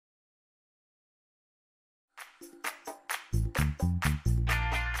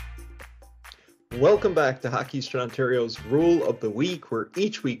Welcome back to Hockey Eastern Ontario's Rule of the Week, where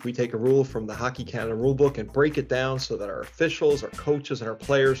each week we take a rule from the Hockey Canada rulebook and break it down so that our officials, our coaches, and our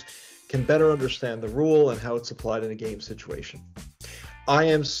players can better understand the rule and how it's applied in a game situation. I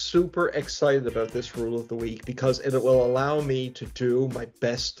am super excited about this Rule of the Week because it will allow me to do my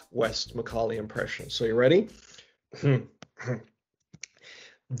best Wes McCauley impression. So you ready?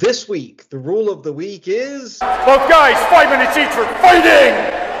 This week, the Rule of the Week is... Both guys, 5 minutes each for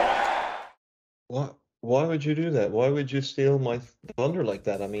fighting! Why would you do that? Why would you steal my thunder like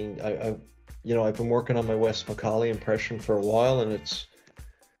that? I mean, I've been working on my Wes McCauley impression for a while, and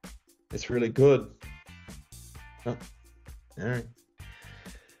it's really good. Oh, all right.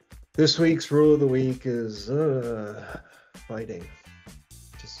 This week's Rule of the Week is fighting.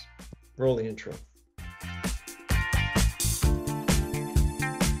 Just roll the intro.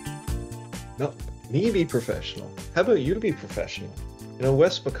 No, me be professional. How about you to be professional? You know,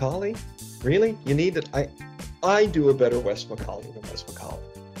 Wes McCauley? Really? You need it? I do a better Wes McCauley than Wes McCauley.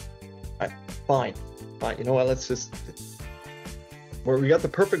 All right, fine. You know what? We got the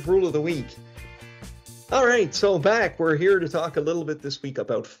perfect Rule of the Week. All right, so we're here to talk a little bit this week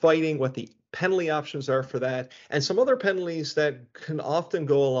about fighting, what the penalty options are for that, and some other penalties that can often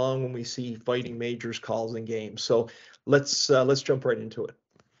go along when we see fighting majors calls in games. So let's jump right into it.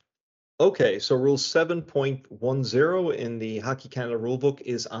 Okay, so Rule 7.10 in the Hockey Canada rulebook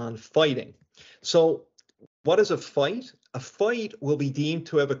is on fighting. So what is a fight? A fight will be deemed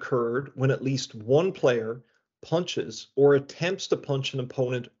to have occurred when at least one player punches or attempts to punch an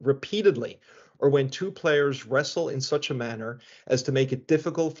opponent repeatedly, or when two players wrestle in such a manner as to make it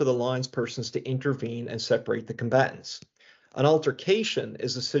difficult for the linespersons to intervene and separate the combatants. An altercation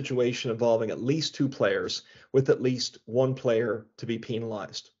is a situation involving at least two players, with at least one player to be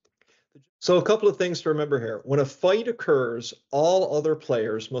penalized. So a couple of things to remember here. When a fight occurs, all other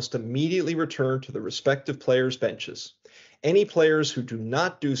players must immediately return to the respective players' benches. Any players who do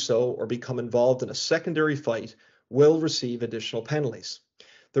not do so or become involved in a secondary fight will receive additional penalties.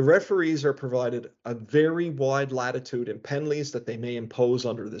 The referees are provided a very wide latitude in penalties that they may impose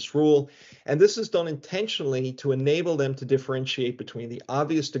under this rule, and this is done intentionally to enable them to differentiate between the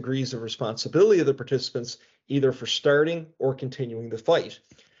obvious degrees of responsibility of the participants, either for starting or continuing the fight.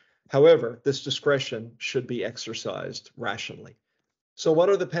 However, this discretion should be exercised rationally. So what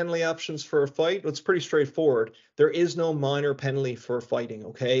are the penalty options for a fight? Well, it's pretty straightforward. There is no minor penalty for fighting,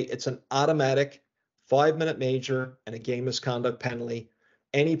 okay? It's an automatic 5-minute major and a game misconduct penalty.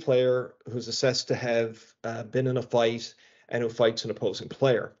 Any player who's assessed to have been in a fight and who fights an opposing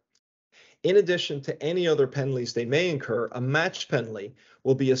player. In addition to any other penalties they may incur, a match penalty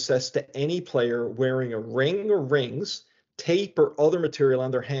will be assessed to any player wearing a ring or rings, tape or other material on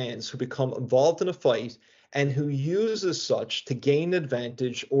their hands who become involved in a fight and who uses such to gain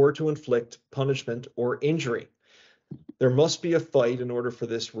advantage or to inflict punishment or injury. There must be a fight in order for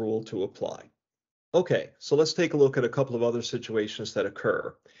this rule to apply. Okay, so let's take a look at a couple of other situations that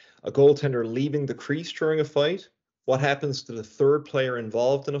occur. A goaltender leaving the crease during a fight. What happens to the third player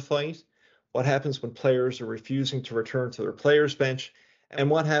involved in a fight? What happens when players are refusing to return to their players' bench? And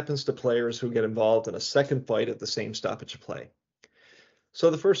what happens to players who get involved in a second fight at the same stoppage of play? So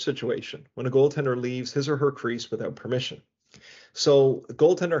the first situation, when a goaltender leaves his or her crease without permission. So the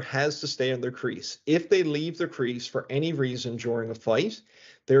goaltender has to stay in their crease. If they leave their crease for any reason during a fight,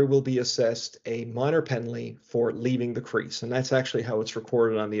 there will be assessed a minor penalty for leaving the crease. And that's actually how it's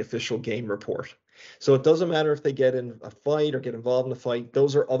recorded on the official game report. So it doesn't matter if they get in a fight or get involved in a fight.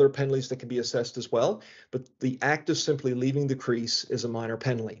 Those are other penalties that can be assessed as well. But the act of simply leaving the crease is a minor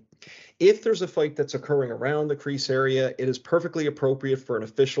penalty. If there's a fight that's occurring around the crease area, it is perfectly appropriate for an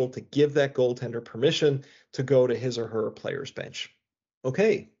official to give that goaltender permission to go to his or her player's bench.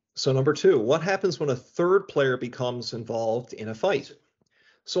 Okay, so number 2, what happens when a third player becomes involved in a fight?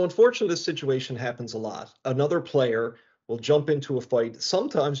 So unfortunately, this situation happens a lot. Another player will jump into a fight,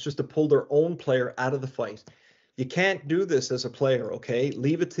 sometimes just to pull their own player out of the fight. You can't do this as a player, okay?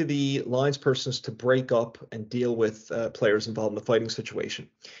 Leave it to the linespersons to break up and deal with players involved in the fighting situation.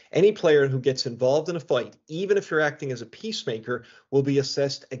 Any player who gets involved in a fight, even if you're acting as a peacemaker, will be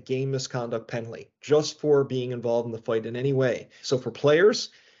assessed a game misconduct penalty just for being involved in the fight in any way. So for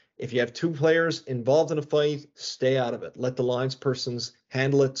players, if you have two players involved in a fight, stay out of it. Let the linespersons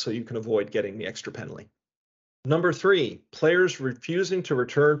handle it so you can avoid getting the extra penalty. Number 3, players refusing to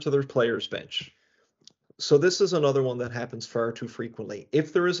return to their players' bench. So this is another one that happens far too frequently.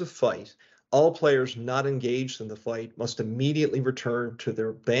 If there is a fight, all players not engaged in the fight must immediately return to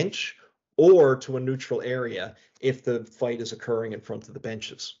their bench or to a neutral area if the fight is occurring in front of the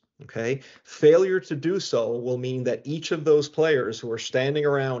benches. Okay, failure to do so will mean that each of those players who are standing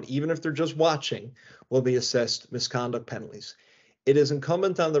around, even if they're just watching, will be assessed misconduct penalties. It is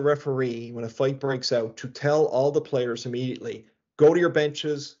incumbent on the referee when a fight breaks out to tell all the players immediately, go to your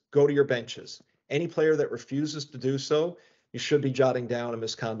benches, go to your benches. Any player that refuses to do so, you should be jotting down a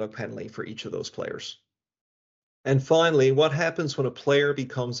misconduct penalty for each of those players. And finally, what happens when a player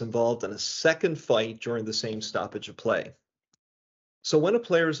becomes involved in a second fight during the same stoppage of play? So when a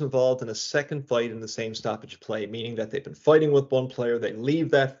player is involved in a second fight in the same stoppage of play, meaning that they've been fighting with one player, they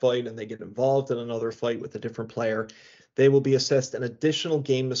leave that fight and they get involved in another fight with a different player, they will be assessed an additional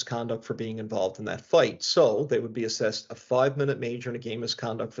game misconduct for being involved in that fight. So they would be assessed a 5-minute major in a game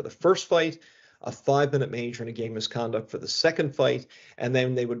misconduct for the first fight, a 5-minute major in a game misconduct for the second fight, and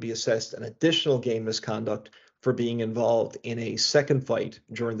then they would be assessed an additional game misconduct for being involved in a second fight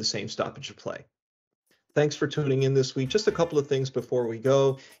during the same stoppage of play. Thanks for tuning in this week. Just a couple of things before we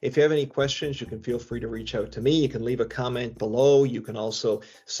go. If you have any questions, you can feel free to reach out to me. You can leave a comment below. You can also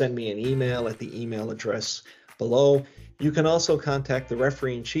send me an email at the email address below. You can also contact the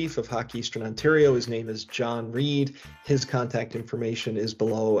referee-in-chief of Hockey Eastern Ontario. His name is John Reed. His contact information is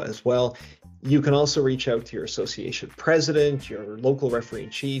below as well. You can also reach out to your association president, your local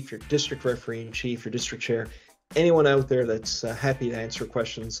referee-in-chief, your district referee-in-chief, your district chair, anyone out there that's happy to answer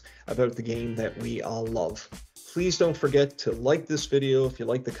questions about the game that we all love. Please don't forget to like this video if you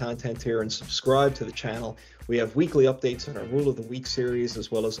like the content here and subscribe to the channel. We have weekly updates on our Rule of the Week series as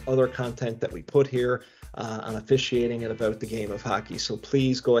well as other content that we put here on officiating and about the game of hockey. So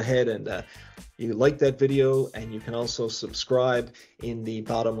please go ahead and you like that video, and you can also subscribe in the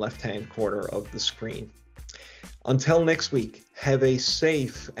bottom left-hand corner of the screen. Until next week, have a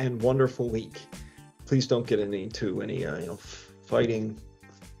safe and wonderful week. Please don't get into any fighting.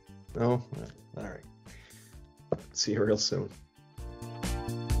 No? All right. See you real soon.